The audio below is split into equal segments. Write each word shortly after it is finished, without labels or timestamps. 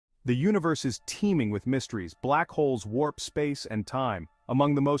The universe is teeming with mysteries. Black holes warp space and time.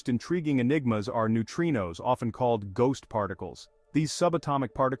 Among the most intriguing enigmas are neutrinos, often called ghost particles. These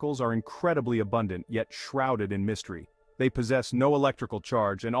subatomic particles are incredibly abundant, yet shrouded in mystery. They possess no electrical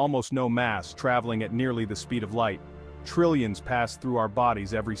charge and almost no mass, traveling at nearly the speed of light. Trillions pass through our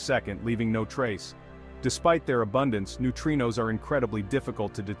bodies every second, leaving no trace. Despite their abundance, neutrinos are incredibly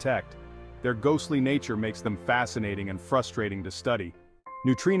difficult to detect. Their ghostly nature makes them fascinating and frustrating to study.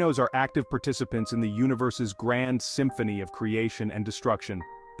 Neutrinos are active participants in the universe's grand symphony of creation and destruction.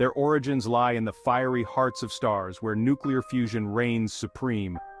 Their origins lie in the fiery hearts of stars where nuclear fusion reigns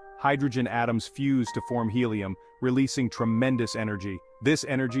supreme. Hydrogen atoms fuse to form helium, releasing tremendous energy. This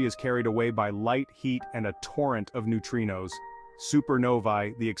energy is carried away by light, heat, and a torrent of neutrinos.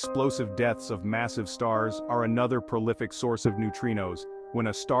 Supernovae, the explosive deaths of massive stars, are another prolific source of neutrinos. When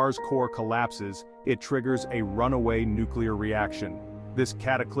a star's core collapses, it triggers a runaway nuclear reaction. This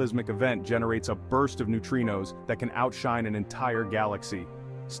cataclysmic event generates a burst of neutrinos that can outshine an entire galaxy.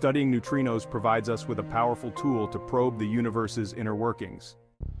 Studying neutrinos provides us with a powerful tool to probe the universe's inner workings.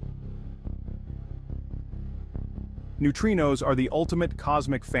 Neutrinos are the ultimate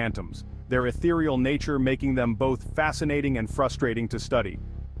cosmic phantoms, their ethereal nature making them both fascinating and frustrating to study.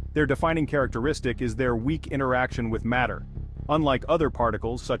 Their defining characteristic is their weak interaction with matter. Unlike other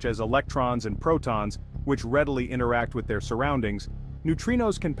particles such as electrons and protons, which readily interact with their surroundings,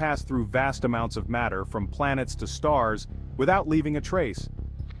 neutrinos can pass through vast amounts of matter from planets to stars without leaving a trace.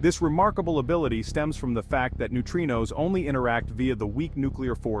 This remarkable ability stems from the fact that neutrinos only interact via the weak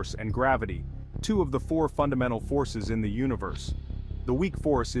nuclear force and gravity, two of the four fundamental forces in the universe. The weak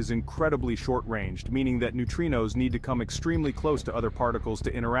force is incredibly short-ranged, meaning that neutrinos need to come extremely close to other particles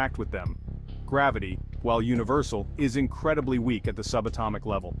to interact with them. Gravity, while universal, is incredibly weak at the subatomic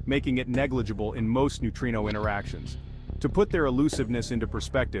level, making it negligible in most neutrino interactions. To put their elusiveness into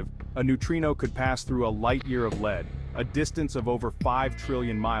perspective, a neutrino could pass through a light year of lead, a distance of over 5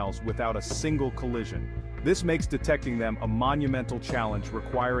 trillion miles without a single collision. This makes detecting them a monumental challenge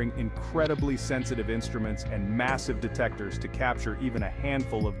requiring incredibly sensitive instruments and massive detectors to capture even a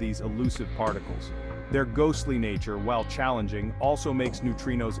handful of these elusive particles. Their ghostly nature, while challenging, also makes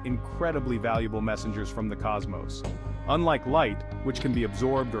neutrinos incredibly valuable messengers from the cosmos. Unlike light, which can be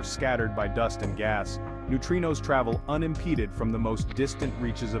absorbed or scattered by dust and gas, neutrinos travel unimpeded from the most distant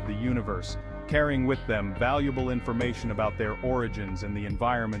reaches of the universe, carrying with them valuable information about their origins and the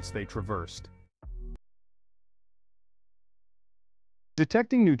environments they traversed.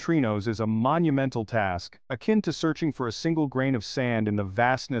 Detecting neutrinos is a monumental task, akin to searching for a single grain of sand in the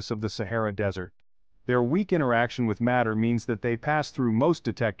vastness of the Sahara Desert. Their weak interaction with matter means that they pass through most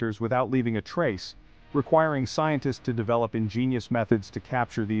detectors without leaving a trace, requiring scientists to develop ingenious methods to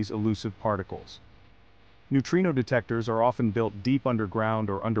capture these elusive particles. Neutrino detectors are often built deep underground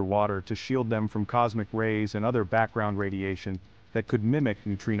or underwater to shield them from cosmic rays and other background radiation that could mimic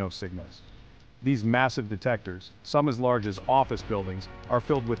neutrino signals. These massive detectors, some as large as office buildings, are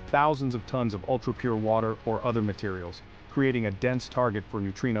filled with thousands of tons of ultra-pure water or other materials, creating a dense target for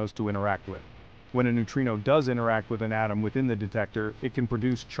neutrinos to interact with. When a neutrino does interact with an atom within the detector, it can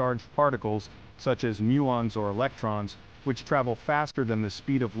produce charged particles, such as muons or electrons, which travel faster than the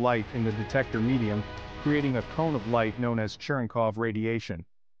speed of light in the detector medium, creating a cone of light known as Cherenkov radiation.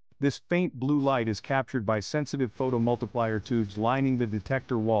 This faint blue light is captured by sensitive photomultiplier tubes lining the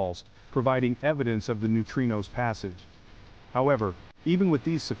detector walls, providing evidence of the neutrino's passage. However, even with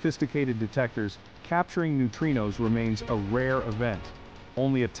these sophisticated detectors, capturing neutrinos remains a rare event.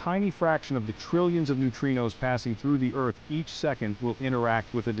 Only a tiny fraction of the trillions of neutrinos passing through the Earth each second will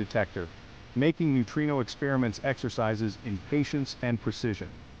interact with a detector, making neutrino experiments exercises in patience and precision.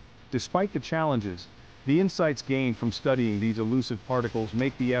 Despite the challenges, the insights gained from studying these elusive particles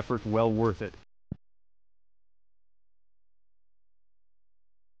make the effort well worth it.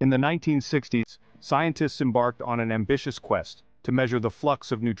 In the 1960s, scientists embarked on an ambitious quest to measure the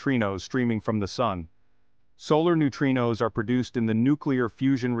flux of neutrinos streaming from the Sun. Solar neutrinos are produced in the nuclear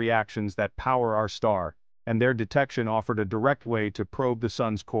fusion reactions that power our star, and their detection offered a direct way to probe the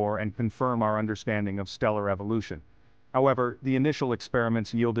Sun's core and confirm our understanding of stellar evolution. However, the initial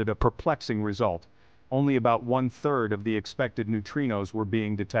experiments yielded a perplexing result. Only about 1/3 of the expected neutrinos were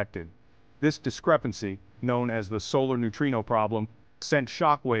being detected. This discrepancy, known as the solar neutrino problem, sent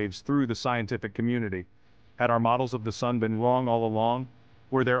shockwaves through the scientific community. Had our models of the Sun been wrong all along?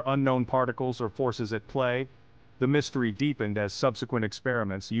 Were there unknown particles or forces at play? The mystery deepened as subsequent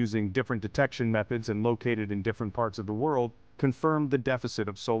experiments using different detection methods and located in different parts of the world confirmed the deficit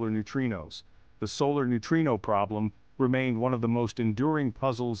of solar neutrinos. The solar neutrino problem remained one of the most enduring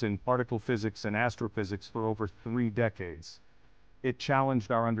puzzles in particle physics and astrophysics for over 3 decades. It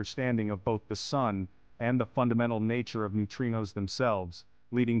challenged our understanding of both the sun and the fundamental nature of neutrinos themselves,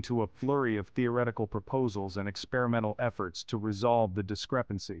 leading to a flurry of theoretical proposals and experimental efforts to resolve the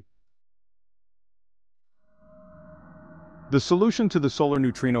discrepancy. The solution to the solar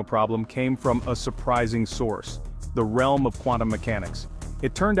neutrino problem came from a surprising source, the realm of quantum mechanics.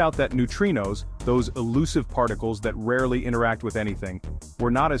 It turned out that neutrinos, those elusive particles that rarely interact with anything,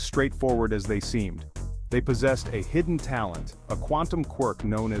 were not as straightforward as they seemed. They possessed a hidden talent, a quantum quirk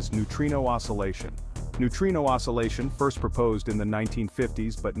known as neutrino oscillation. Neutrino oscillation, first proposed in the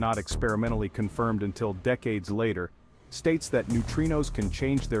 1950s but not experimentally confirmed until decades later, states that neutrinos can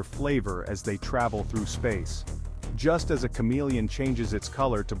change their flavor as they travel through space. Just as a chameleon changes its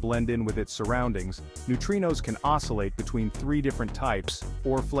color to blend in with its surroundings, neutrinos can oscillate between three different types,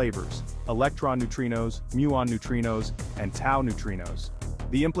 or flavors: electron neutrinos, muon neutrinos, and tau neutrinos.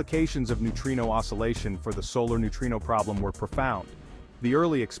 The implications of neutrino oscillation for the solar neutrino problem were profound. The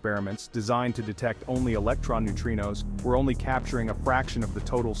early experiments, designed to detect only electron neutrinos, were only capturing a fraction of the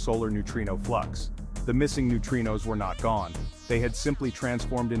total solar neutrino flux. The missing neutrinos were not gone. They had simply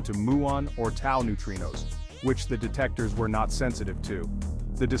transformed into muon or tau neutrinos, which the detectors were not sensitive to.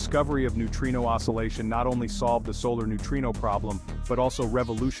 The discovery of neutrino oscillation not only solved the solar neutrino problem, but also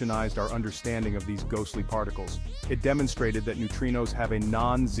revolutionized our understanding of these ghostly particles. It demonstrated that neutrinos have a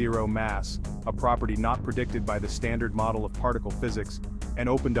non-zero mass, a property not predicted by the standard model of particle physics, and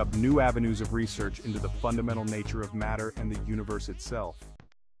opened up new avenues of research into the fundamental nature of matter and the universe itself.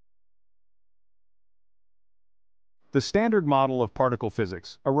 The standard model of particle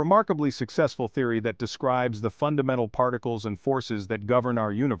physics, a remarkably successful theory that describes the fundamental particles and forces that govern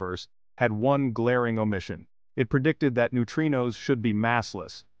our universe, had one glaring omission. It predicted that neutrinos should be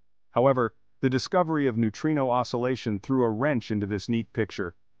massless. However, the discovery of neutrino oscillation threw a wrench into this neat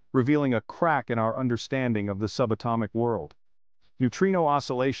picture, revealing a crack in our understanding of the subatomic world. Neutrino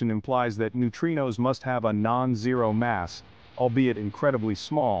oscillation implies that neutrinos must have a non-zero mass, albeit incredibly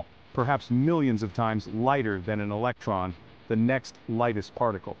small, perhaps millions of times lighter than an electron, the next lightest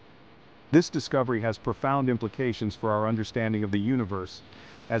particle. This discovery has profound implications for our understanding of the universe,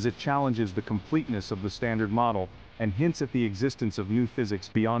 as it challenges the completeness of the standard model and hints at the existence of new physics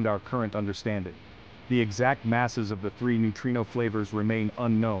beyond our current understanding. The exact masses of the three neutrino flavors remain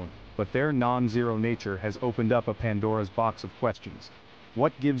unknown, but their non-zero nature has opened up a Pandora's box of questions.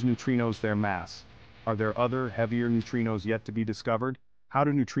 What gives neutrinos their mass? Are there other, heavier neutrinos yet to be discovered? How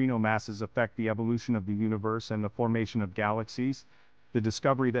do neutrino masses affect the evolution of the universe and the formation of galaxies? The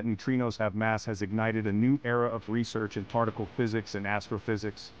discovery that neutrinos have mass has ignited a new era of research in particle physics and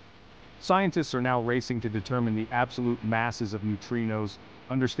astrophysics. Scientists are now racing to determine the absolute masses of neutrinos,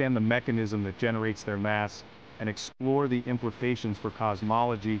 understand the mechanism that generates their mass, and explore the implications for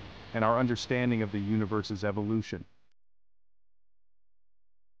cosmology and our understanding of the universe's evolution.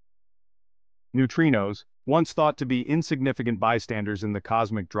 Neutrinos, once thought to be insignificant bystanders in the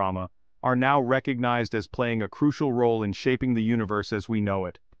cosmic drama, are now recognized as playing a crucial role in shaping the universe as we know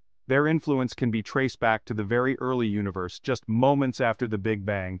it. Their influence can be traced back to the very early universe, just moments after the Big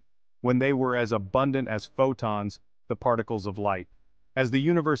Bang, when they were as abundant as photons, the particles of light. As the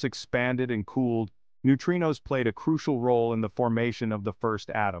universe expanded and cooled, neutrinos played a crucial role in the formation of the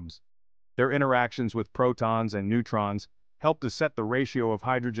first atoms. Their interactions with protons and neutrons help to set the ratio of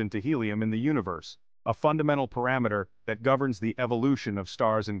hydrogen to helium in the universe, a fundamental parameter that governs the evolution of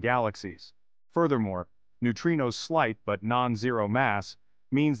stars and galaxies. Furthermore, neutrinos' slight but non-zero mass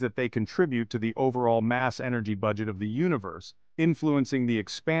means that they contribute to the overall mass-energy budget of the universe, influencing the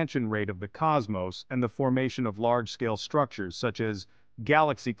expansion rate of the cosmos and the formation of large-scale structures such as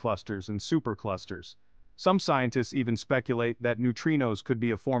galaxy clusters and superclusters. Some scientists even speculate that neutrinos could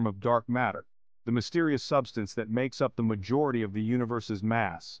be a form of dark matter, the mysterious substance that makes up the majority of the universe's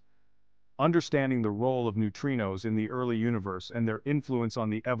mass. Understanding the role of neutrinos in the early universe and their influence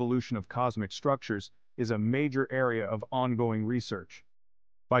on the evolution of cosmic structures is a major area of ongoing research.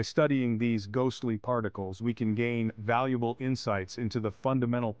 By studying these ghostly particles, we can gain valuable insights into the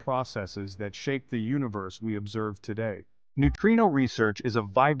fundamental processes that shape the universe we observe today. Neutrino research is a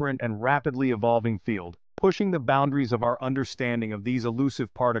vibrant and rapidly evolving field, pushing the boundaries of our understanding of these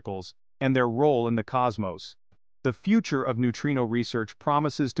elusive particles and their role in the cosmos. The future of neutrino research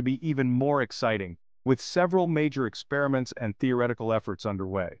promises to be even more exciting, with several major experiments and theoretical efforts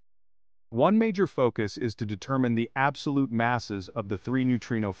underway. One major focus is to determine the absolute masses of the three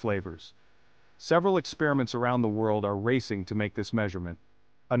neutrino flavors. Several experiments around the world are racing to make this measurement.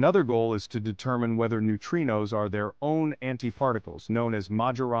 Another goal is to determine whether neutrinos are their own antiparticles, known as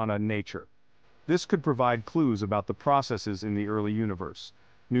Majorana nature. This could provide clues about the processes in the early universe.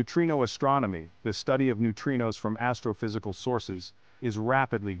 Neutrino astronomy, the study of neutrinos from astrophysical sources, is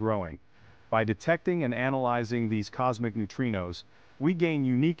rapidly growing. By detecting and analyzing these cosmic neutrinos, we gain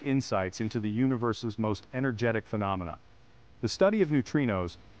unique insights into the universe's most energetic phenomena. The study of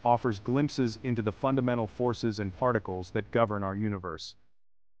neutrinos offers glimpses into the fundamental forces and particles that govern our universe.